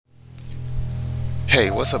Hey,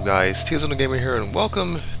 what's up guys? Tears on the Gamer here and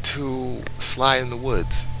welcome to Slide in the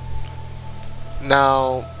Woods.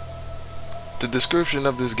 Now, the description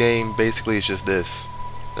of this game basically is just this.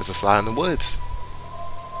 It's a slide in the woods.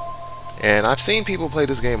 And I've seen people play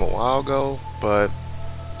this game a while ago, but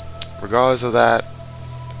regardless of that,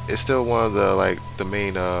 it's still one of the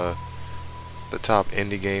the top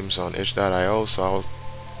indie games on itch.io, so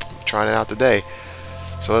I'm trying it out today.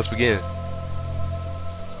 So let's begin.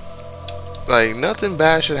 Like, nothing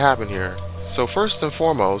bad should happen here. So first and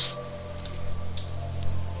foremost,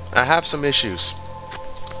 I have some issues.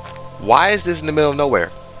 Why is this in the middle of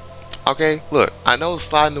nowhere? Okay, look, I know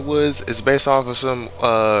Slide in the Woods is based off of some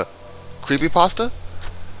creepypasta,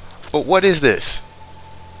 but what is this?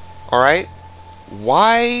 Alright?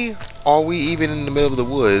 Why are we even in the middle of the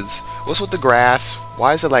woods? What's with the grass?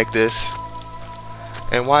 Why is it like this?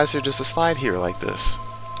 And why is there just a slide here like this?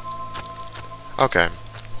 Okay.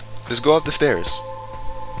 Just go up the stairs.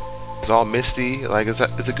 It's all misty. Like, it's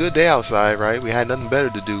a good day outside, right? We had nothing better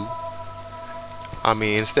to do. I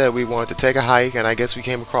mean, instead we wanted to take a hike, and I guess we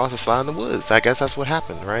came across a slide in the woods. I guess that's what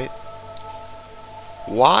happened, right?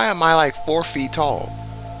 Why am I like 4 feet tall?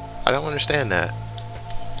 I don't understand that.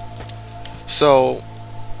 So,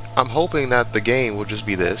 I'm hoping that the game will just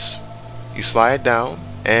be this. You slide down,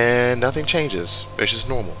 and nothing changes. It's just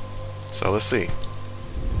normal. So, let's see.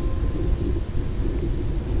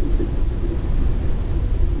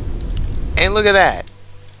 And look at that.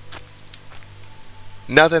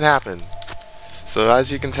 Nothing happened. So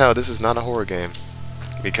as you can tell, this is not a horror game.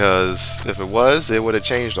 Because if it was, it would have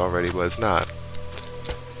changed already, but it's not.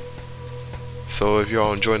 So if you're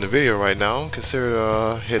all enjoying the video right now, consider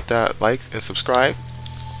to hit that like and subscribe.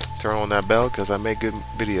 Turn on that bell because I make good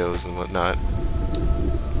videos and whatnot.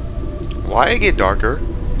 Why did it get darker?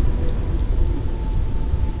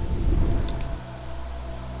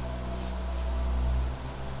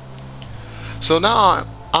 So now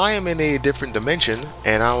I am in a different dimension,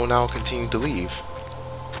 and I will now continue to leave.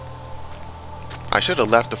 I should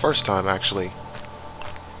have left the first time, actually.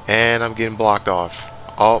 And I'm getting blocked off.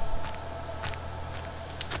 Oh.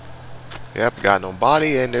 Yep, got no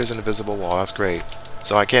body, and there's an invisible wall. That's great.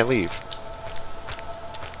 So I can't leave.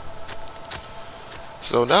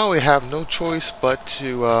 So now we have no choice but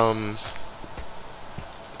to,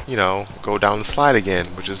 you know, go down the slide again,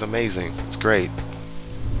 which is amazing. It's great.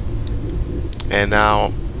 And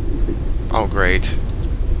now, oh great.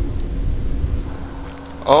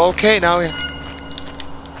 Okay, now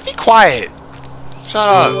be quiet. Shut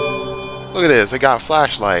up. Look at this, I got a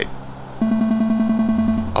flashlight.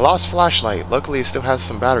 I lost flashlight. Luckily it still has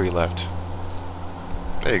some battery left.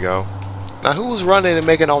 There you go. Now who was running and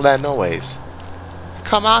making all that noise?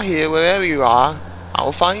 Come out here wherever you are.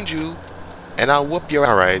 I'll find you. And I'll whoop your.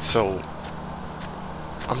 Alright, so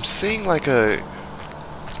I'm seeing like a,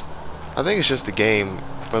 I think it's just the game,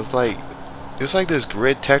 but it's like this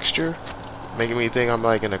grid texture, making me think I'm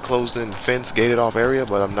like in a closed-in fence, gated off area,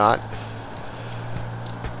 but I'm not.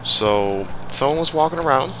 So someone was walking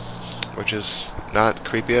around, which is not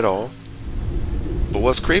creepy at all. But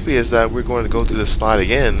what's creepy is that we're going to go through this slide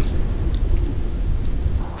again.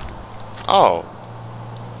 Oh,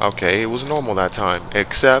 okay, it was normal that time,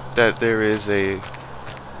 except that there is a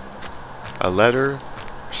letter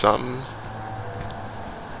or something.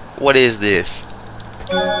 What is this?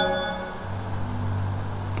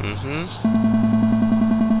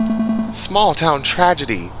 Small town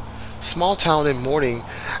tragedy. Small town in mourning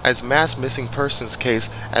as mass missing persons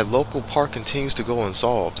case at local park continues to go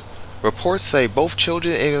unsolved. Reports say both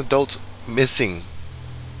children and adults missing.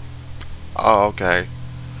 Oh, okay.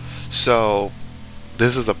 So,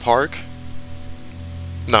 this is a park?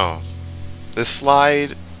 No. This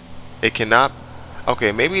slide, it cannot.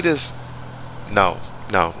 Okay, maybe this. No.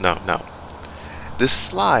 No. This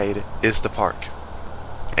slide is the park,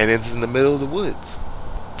 and it's in the middle of the woods.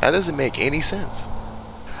 That doesn't make any sense.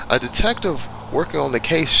 A detective working on the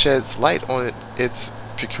case sheds light on its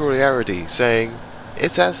peculiarity, saying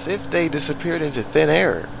it's as if they disappeared into thin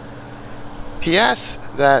air. He asks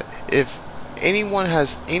that if anyone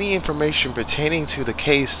has any information pertaining to the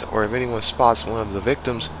case, or if anyone spots one of the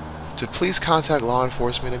victims, to please contact law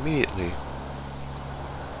enforcement immediately.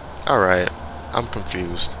 Alright. I'm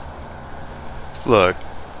confused. Look,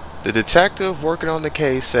 the detective working on the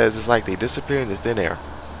case says it's like they disappear into thin air.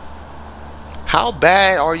 How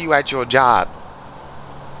bad are you at your job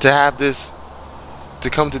to have this, to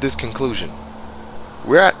come to this conclusion?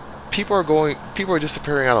 People are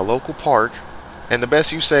disappearing at a local park, and the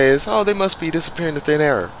best you say is, oh, they must be disappearing into thin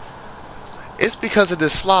air. It's because of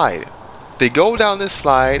this slide. They go down this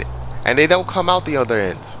slide, and they don't come out the other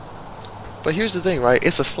end. But here's the thing, right?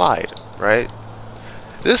 It's a slide, right?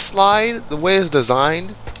 This slide, the way it's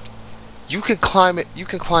designed, you can climb it. You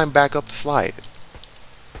can climb back up the slide.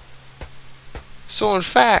 So in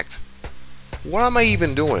fact, what am I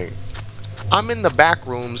even doing? I'm in the back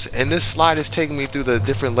rooms, and this slide is taking me through the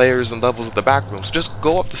different layers and levels of the back rooms. Just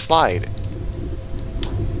go up the slide.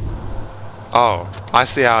 Oh, I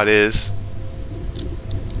see how it is.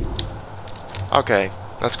 Okay,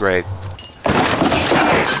 that's great.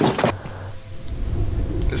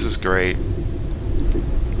 This is great.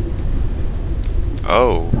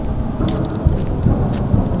 Oh.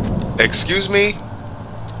 Excuse me?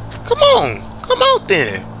 Come on. Come out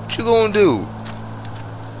then. What you gonna do?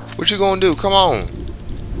 What you gonna do? Come on.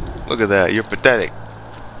 Look at that. You're pathetic.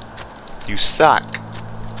 You suck.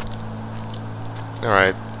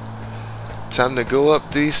 Alright. Time to go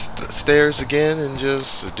up these stairs again and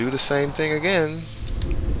just do the same thing again.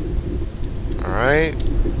 Alright.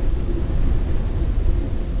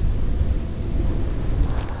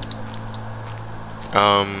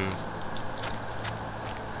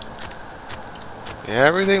 Yeah,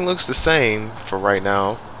 everything looks the same for right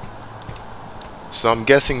now. So I'm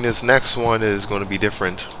guessing this next one is going to be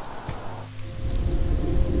different.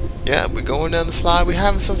 Yeah, we're going down the slide. We're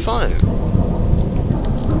having some fun.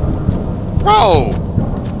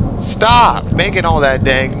 Bro! Stop making all that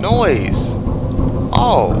dang noise.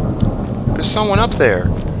 Oh, there's someone up there.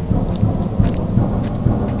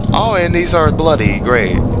 Oh, and these are bloody.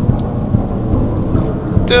 Great.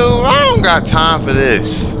 Dude, I don't got time for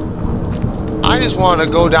this. I just want to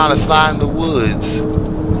go down a slide in the woods.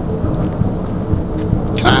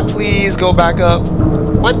 Can I please go back up?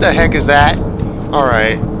 What the heck is that?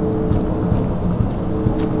 Alright.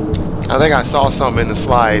 I think I saw something in the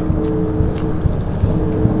slide.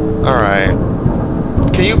 Alright.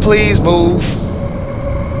 Can you please move?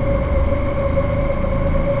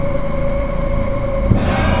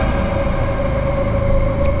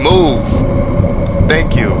 Move.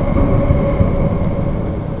 Thank you.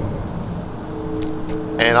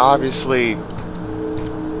 And obviously,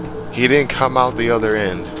 he didn't come out the other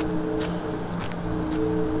end.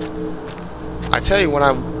 I tell you, when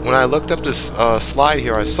I looked up this slide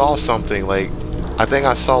here, I saw something like, I think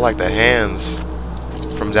I saw like the hands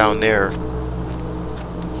from down there.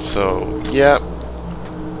 So yeah.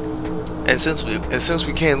 And since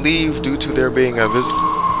we can't leave due to there being a visit.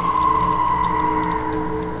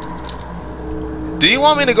 Do you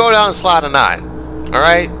want me to go down the slide or not?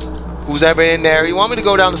 Alright? Who's ever in there? You want me to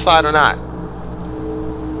go down the slide or not?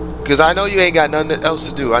 Because I know you ain't got nothing else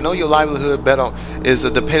to do. I know your livelihood is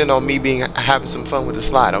dependent on me having some fun with the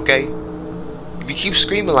slide, okay? If you keep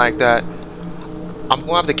screaming like that, I'm going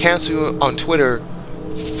to have to cancel you on Twitter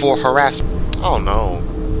for harassment. Oh, no.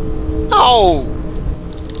 No!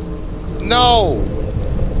 No!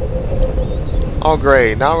 Oh,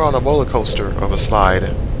 great. Now we're on a roller coaster of a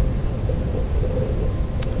slide.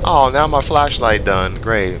 Oh, now my flashlight done.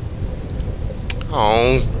 Great.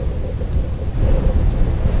 Oh.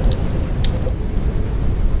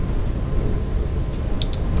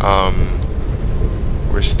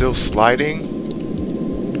 We're still sliding.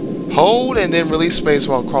 Hold and then release space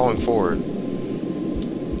while crawling forward.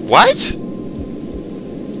 What?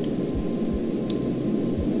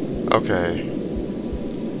 Okay.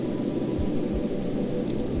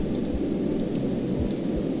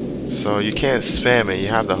 So you can't spam it. You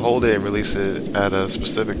have to hold it and release it at a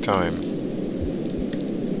specific time.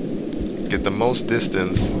 Get the most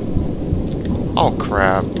distance. Oh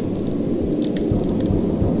crap.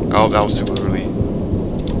 Oh, that was too early.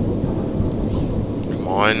 Come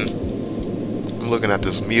on. I'm looking at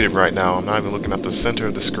this muted right now. I'm not even looking at the center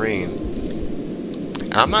of the screen.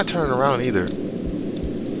 And I'm not turning around either.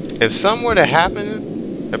 If something were to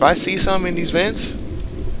happen, if I see something in these vents,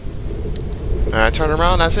 and I turn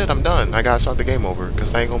around, that's it, I'm done. I gotta start the game over,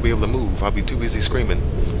 because I ain't gonna be able to move. I'll be too busy screaming.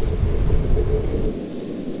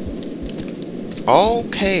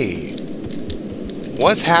 Okay.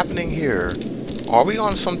 What's happening here? Are we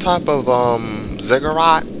on some type of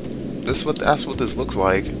ziggurat? That's what this looks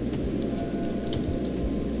like.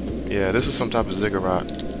 Yeah, this is some type of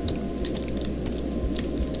ziggurat.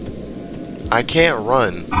 I can't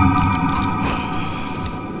run.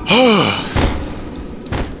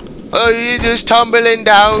 Oh, you're just tumbling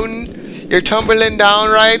down. You're tumbling down,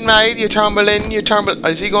 right, mate? You're tumbling.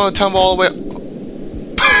 Is he gonna tumble all the way?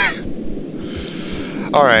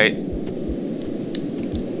 Alright.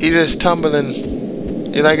 You're just tumbling.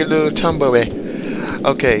 You're like a little tumbleweed.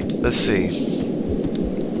 Okay, let's see.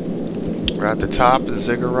 We're at the top of the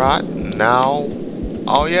ziggurat. Now.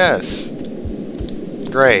 Oh, yes.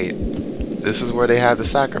 Great. This is where they have the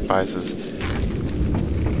sacrifices.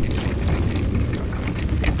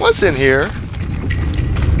 What's in here?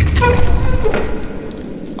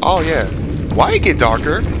 Oh yeah. Why it get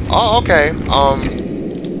darker? Oh, okay.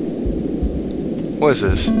 What is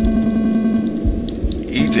this?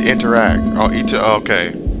 E to interact. Oh, E to,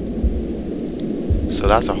 okay. So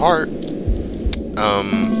that's a heart.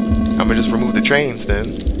 I'm gonna just remove the chains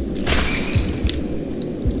then.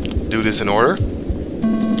 Do this in order.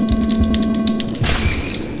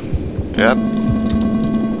 Yep.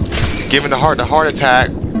 Giving the heart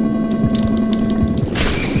attack.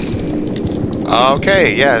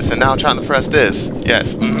 Okay, yes, and now I'm trying to press this.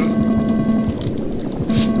 Yes,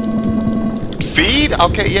 Feed?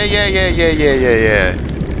 Okay, yeah.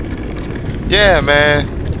 Yeah, man.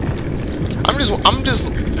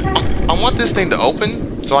 I want this thing to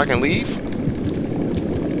open so I can leave.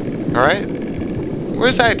 Alright?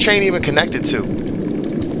 Where's that chain even connected to?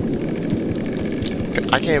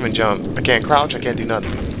 I can't even jump. I can't crouch. I can't do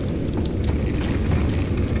nothing.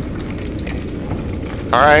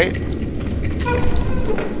 Alright.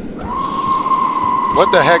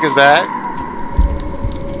 What the heck is that?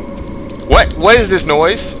 What is this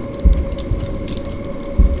noise?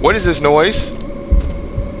 What is this noise?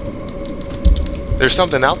 There's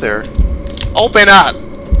something out there. Open up!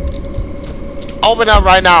 Open up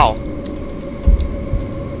right now!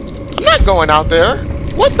 I'm not going out there.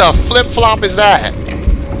 What the flip-flop is that?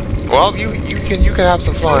 Well, you can have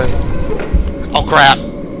some fun. Oh crap.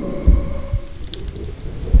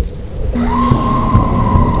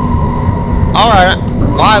 Alright.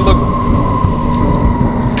 Why look?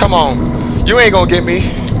 Come on. You ain't gonna get me.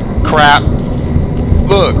 Crap.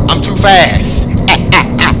 Look, I'm too fast.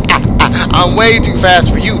 I'm way too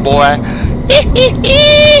fast for you, boy.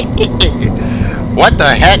 What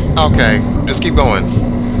the heck? Okay, just keep going.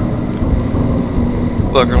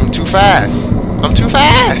 Look, I'm too fast. I'm too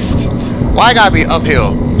fast. Why I gotta be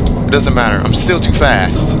uphill? It doesn't matter. I'm still too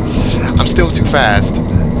fast. I'm still too fast.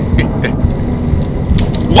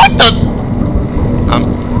 What the?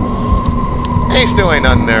 Still ain't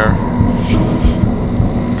nothing there.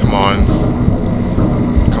 Come on.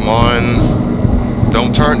 Come on.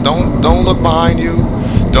 Don't turn. Don't look behind you.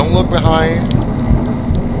 Don't look behind.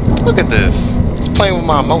 Look at this. It's playing with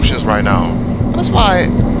my emotions right now. That's why,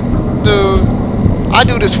 dude. I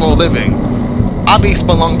do this for a living. I be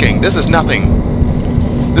spelunking. This is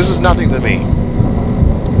nothing. This is nothing to me.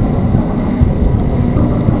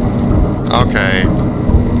 Okay.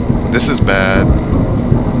 This is bad.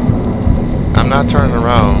 I'm not turning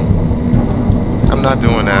around. I'm not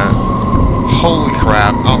doing that. Holy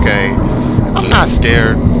crap. Okay. I'm not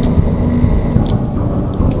scared.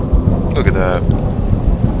 Look at that.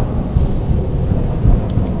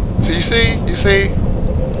 So you see? You see?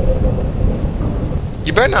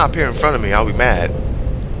 You better not appear in front of me. I'll be mad.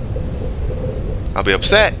 I'll be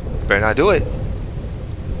upset. You better not do it.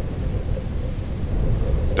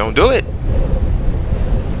 Don't do it.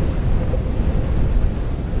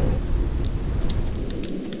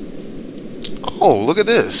 Oh, look at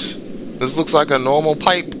this. This looks like a normal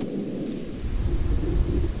pipe.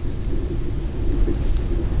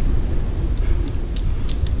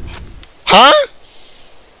 Huh?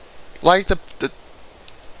 Like the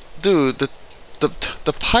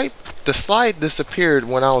pipe, the slide disappeared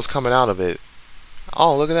when I was coming out of it.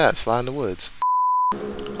 Oh, look at that, slide in the woods.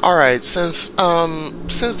 Alright, since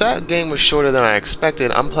that game was shorter than I expected,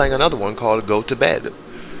 I'm playing another one called Go to Bed,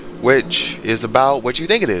 which is about what you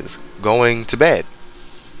think it is, going to bed.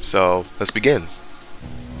 So, let's begin.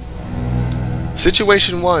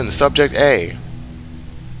 Situation 1, Subject A.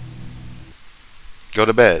 Go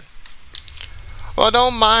to bed. Well,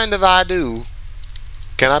 don't mind if I do.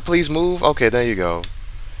 Can I please move? Okay, there you go.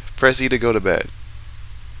 Press E to go to bed.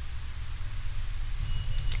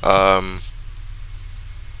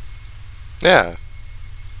 Yeah.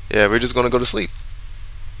 Yeah, we're just gonna go to sleep.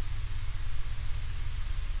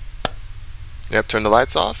 Yep, turn the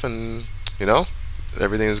lights off and, you know,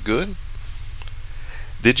 everything is good.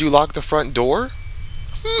 Did you lock the front door?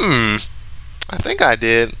 I think I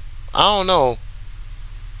did. I don't know.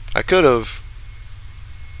 I could have.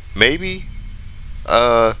 Maybe.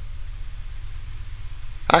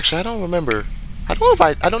 Actually, I don't remember. I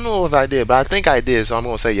don't know if I did, but I think I did, so I'm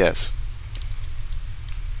gonna say yes.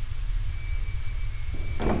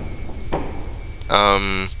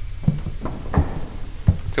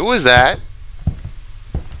 Who is that?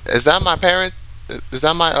 Is that my parent? Is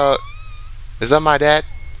that my dad?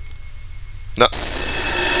 No.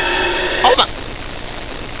 Oh my!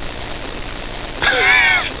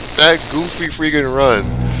 That goofy freaking run.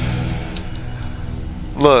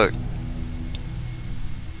 Look.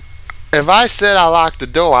 If I said I locked the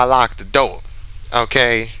door, I locked the door.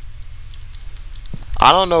 Okay?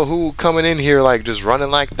 I don't know who coming in here like just running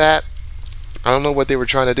like that. I don't know what they were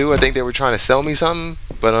trying to do. I think they were trying to sell me something,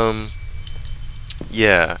 but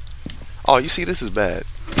yeah. Oh, you see, this is bad.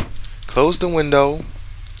 Close the window.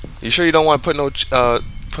 You sure you don't want to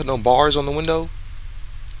put no bars on the window?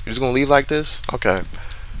 You're just gonna leave like this? Okay.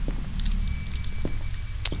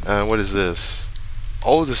 What is this?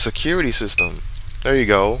 Oh, the security system. There you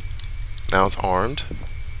go. Now it's armed.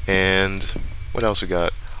 And what else we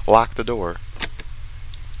got? Lock the door.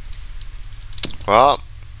 Well,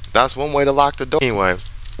 that's one way to lock the door. Anyway,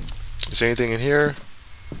 is there anything in here?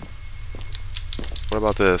 What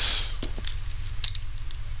about this?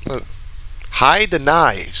 What? Hide the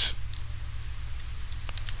knives.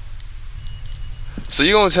 So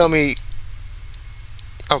you're gonna tell me?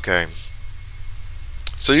 Okay.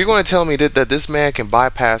 So you're going to tell me that this man can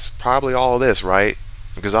bypass probably all of this, right?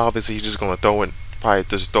 Because obviously he's just going to probably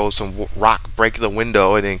just throw some rock, break the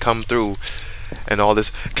window, and then come through and all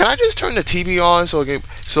this. Can I just turn the TV on so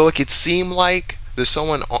it could seem like there's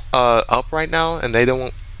someone up right now, and they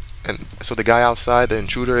don't, and so the guy outside, the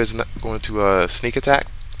intruder, is not going to sneak attack?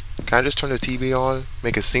 Can I just turn the TV on,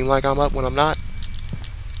 make it seem like I'm up when I'm not?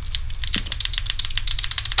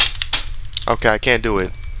 Okay, I can't do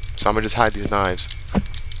it, so I'm gonna just hide these knives.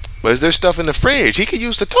 But is there stuff in the fridge? He could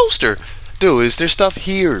use the toaster. Dude, is there stuff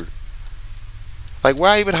here? Like,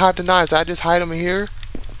 where I even hide the knives? I just hide them here?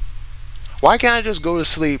 Why can't I just go to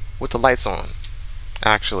sleep with the lights on?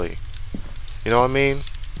 Actually. You know what I mean?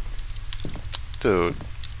 Dude.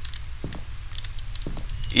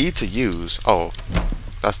 E to use. Oh,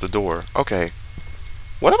 that's the door. Okay.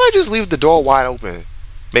 What if I just leave the door wide open?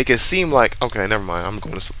 Make it seem like... Okay, never mind. I'm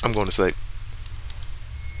going to sleep.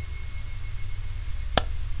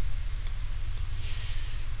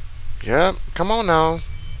 Yeah, come on now.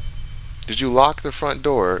 Did you lock the front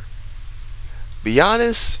door? Be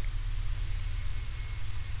honest,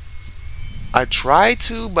 I tried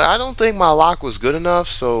to, but I don't think my lock was good enough,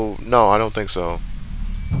 so no, I don't think so.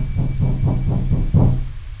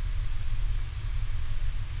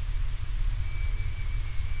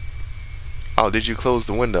 Oh, did you close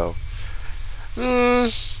the window? I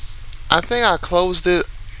think I closed it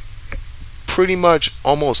pretty much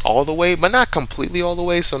almost all the way, but not completely all the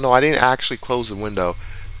way, so no, I didn't actually close the window.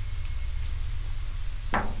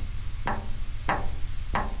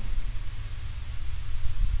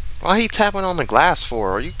 Why are he tapping on the glass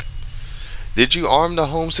for? Did you arm the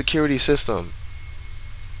home security system?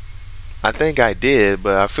 I think I did,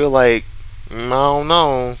 but I feel like I don't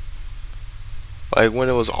know. Like when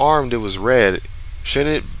it was armed, it was red.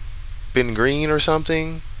 Shouldn't it been green or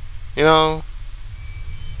something? You know?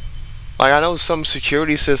 Like I know some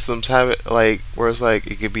security systems have it like where it's like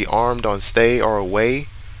it could be armed on stay or away.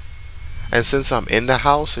 And since I'm in the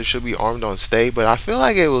house, it should be armed on stay, but I feel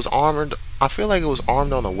like it was armed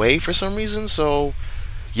on away for some reason. So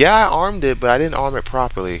yeah, I armed it, but I didn't arm it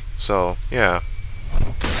properly. So yeah.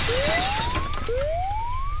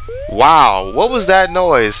 Wow, what was that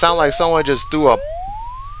noise? Sound like someone just threw a...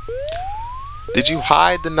 Did you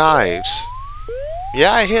hide the knives?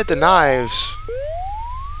 Yeah, I hid the knives,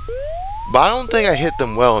 but I don't think I hit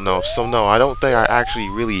them well enough. So no, I don't think I actually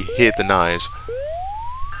really hit the knives.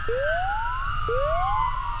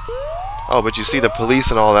 Oh, but you see the police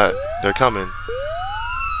and all that. They're coming.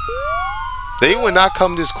 They would not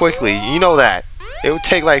come this quickly. You know that. It would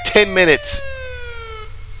take like 10 minutes.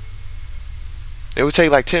 It would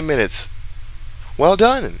take like 10 minutes. Well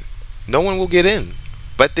done. No one will get in.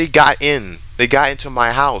 But they got in. They got into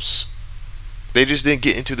my house. They just didn't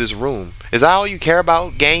get into this room. Is that all you care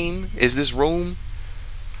about, game? Is this room?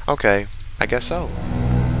 Okay, I guess so.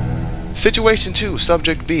 Situation 2,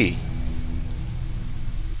 subject B.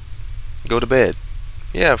 Go to bed.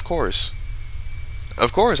 Yeah, of course.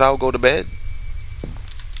 Of course, I'll go to bed.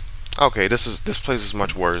 Okay, this place is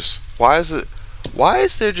much worse. Why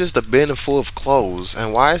is there just a bin full of clothes,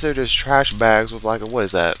 and why is there just trash bags with like a, what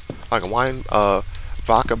is that? Like a wine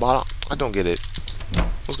vodka bottle? I don't get it.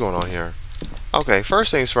 What's going on here? Okay,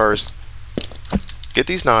 first things first. Get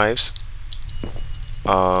these knives.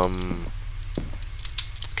 Okay,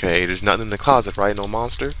 there's nothing in the closet, right? No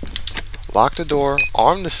monster. Lock the door,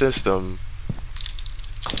 arm the system,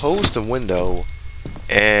 close the window,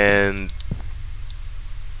 and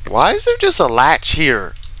why is there just a latch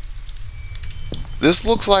here? This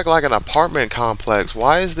looks like an apartment complex.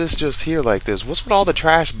 Why is this just here like this? What's with all the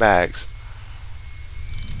trash bags?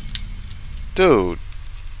 Dude.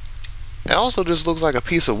 It also just looks like a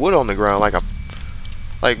piece of wood on the ground, like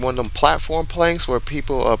one of them platform planks where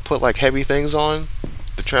people put like heavy things on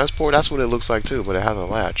the transport. That's what it looks like too, but it has a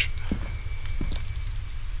latch.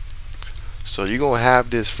 So you're gonna have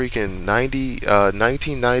this freaking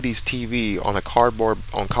 1990s TV on a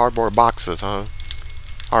cardboard boxes, huh?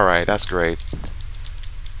 All right, that's great.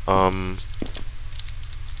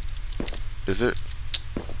 Is it?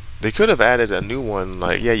 They could have added a new one,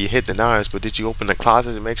 like, yeah, you hit the knives, but did you open the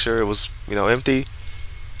closet to make sure it was, empty?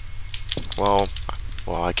 Well,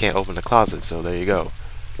 I can't open the closet, so there you go.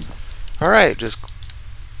 All right,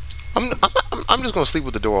 I'm just gonna sleep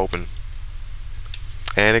with the door open,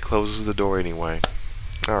 and it closes the door anyway.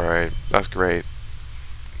 All right, that's great.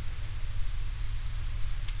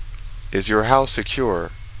 Is your house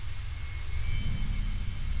secure?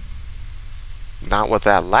 Not with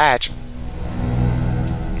that latch.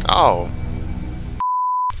 Oh.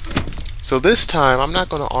 So this time, I'm not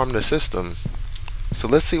going to arm the system. So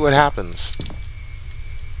let's see what happens.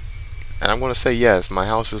 And I'm going to say yes, my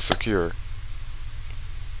house is secure.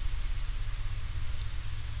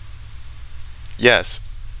 Yes.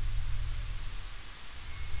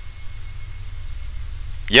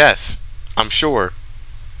 Yes, I'm sure.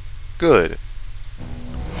 Good.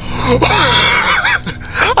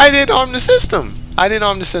 I didn't arm the system. I didn't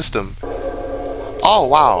arm the system. Oh,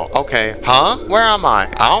 wow. Okay. Huh? Where am I?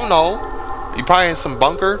 I don't know. You probably in some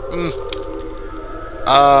bunker?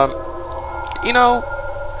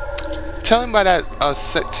 Tell him about that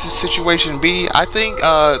situation B. I think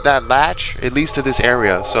that latch, it leads to this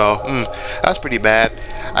area. So, that's pretty bad.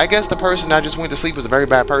 I guess the person I just went to sleep was a very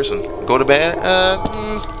bad person. Go to bed?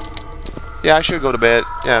 Yeah, I should go to bed.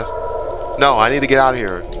 Yeah. No, I need to get out of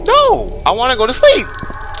here. No! I want to go to sleep!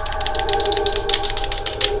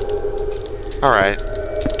 Alright.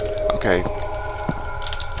 Okay.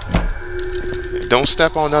 Don't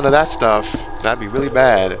step on none of that stuff. That'd be really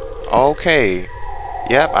bad. Okay.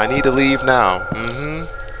 Yep, I need to leave now.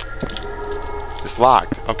 It's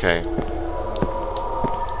locked. Okay.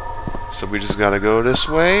 So we just gotta go this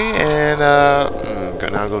way and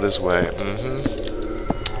now go this way.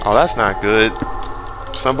 Oh, that's not good.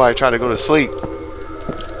 Somebody tried to go to sleep.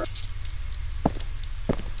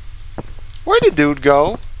 Where'd the dude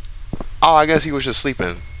go? Oh, I guess he was just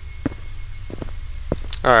sleeping.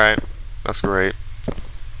 Alright. That's great.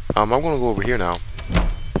 I'm gonna go over here now.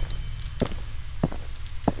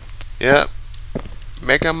 Yep.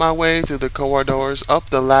 Making my way to the corridors, up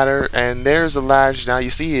the ladder, and there's the latch. Now you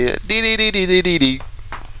see it. Dee dee dee dee dee dee dee.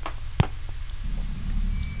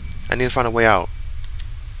 I need to find a way out.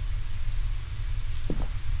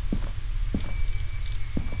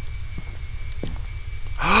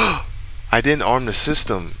 I didn't arm the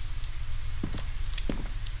system.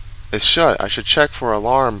 It's shut. I should check for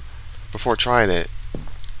alarm before trying it.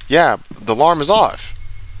 Yeah, the alarm is off.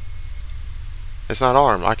 It's not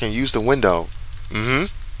armed. I can use the window.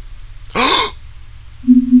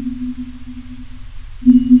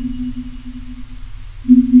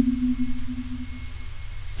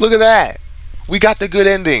 Look at that. We got the good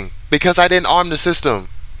ending because I didn't arm the system.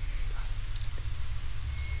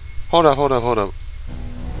 Hold up.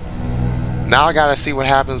 Now I gotta see what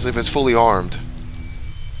happens if it's fully armed.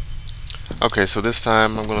 Okay, so this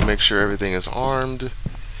time I'm gonna make sure everything is armed.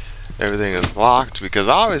 Everything is locked because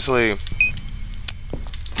obviously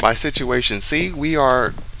by situation C, we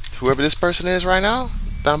are, whoever this person is right now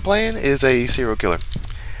that I'm playing is a serial killer.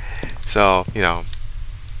 So,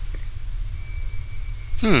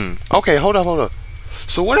 okay, hold up.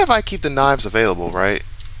 So what if I keep the knives available, right?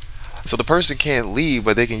 So the person can't leave,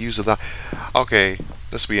 but they can use the knife. Okay,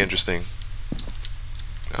 this will be interesting.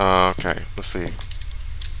 Okay, let's see.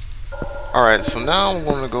 Alright, so now I'm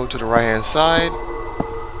going to go to the right hand side,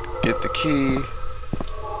 get the key,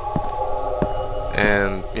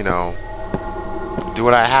 and, do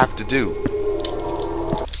what I have to do.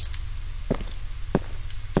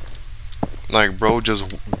 Like, bro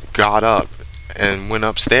just got up and went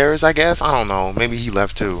upstairs, I guess? I don't know. Maybe he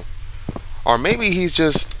left too. Or maybe he's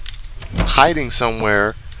just hiding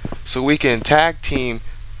somewhere so we can tag team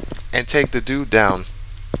and take the dude down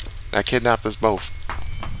that kidnapped us both.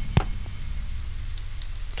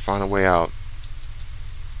 Find a way out.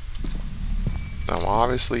 Now,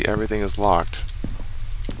 obviously, everything is locked.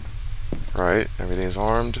 Right? Everything is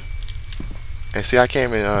armed. And see, I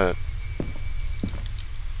came in,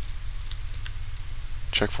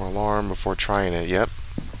 check for alarm before trying it. Yep.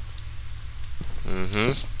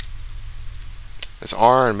 It's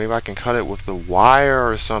armed. Maybe I can cut it with the wire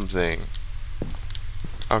or something.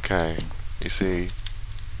 Okay. You see.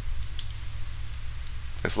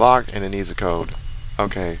 It's locked and it needs a code.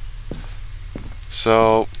 Okay.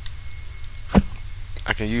 So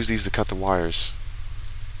I can use these to cut the wires.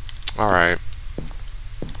 Alright.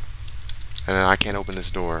 And then I can't open this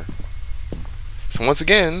door. So once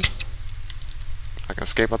again, I can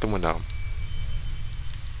escape out the window.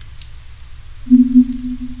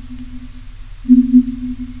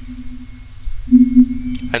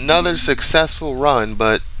 Another successful run,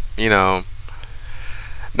 but you know,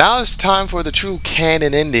 now it's time for the true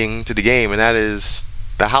canon ending to the game, and that is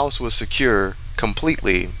the house was secure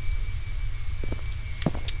completely.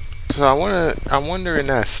 So I wonder in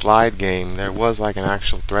that Slide game there was like an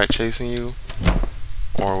actual threat chasing you,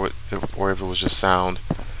 or if it was just sound.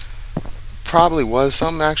 Probably was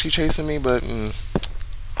something actually chasing me, but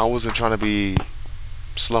I wasn't trying to be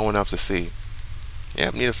slow enough to see.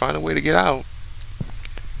 Yep, need to find a way to get out.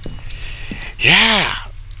 Yeah,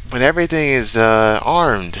 but everything is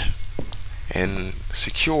armed and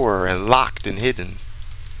secure and locked and hidden.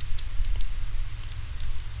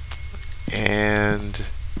 And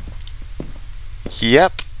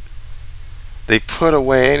yep, they put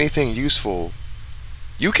away anything useful.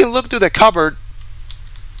 You can look through the cupboard.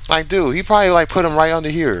 Like, dude, he probably like put them right under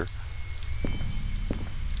here.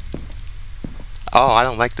 Oh, I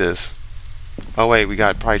don't like this. Oh wait, we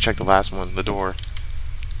got probably check the last one, the door.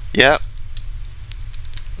 Yep.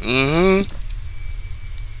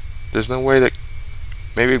 There's no way to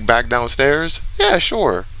maybe back downstairs? Yeah,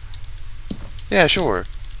 sure. Yeah, sure.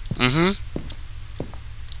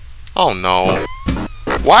 Oh no.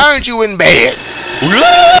 Why aren't you in bed?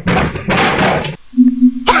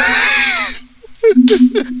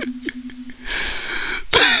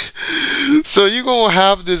 So you gonna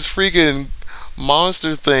have this freaking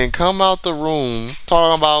monster thing come out the room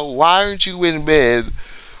talking about why aren't you in bed,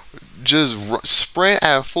 just sprint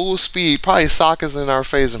at full speed, probably sock us in our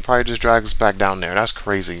face and probably just drag us back down there. That's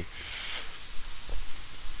crazy.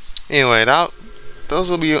 Anyway, those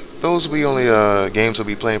will be only games I'll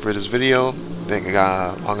be playing for this video. I think I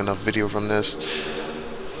got a long enough video from this.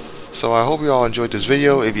 So I hope you all enjoyed this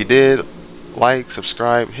video. If you did, like,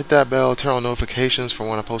 subscribe, hit that bell, turn on notifications for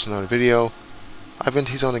when I post another video. I've been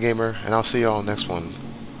T-Zone the Gamer, and I'll see y'all next one.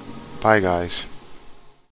 Bye guys.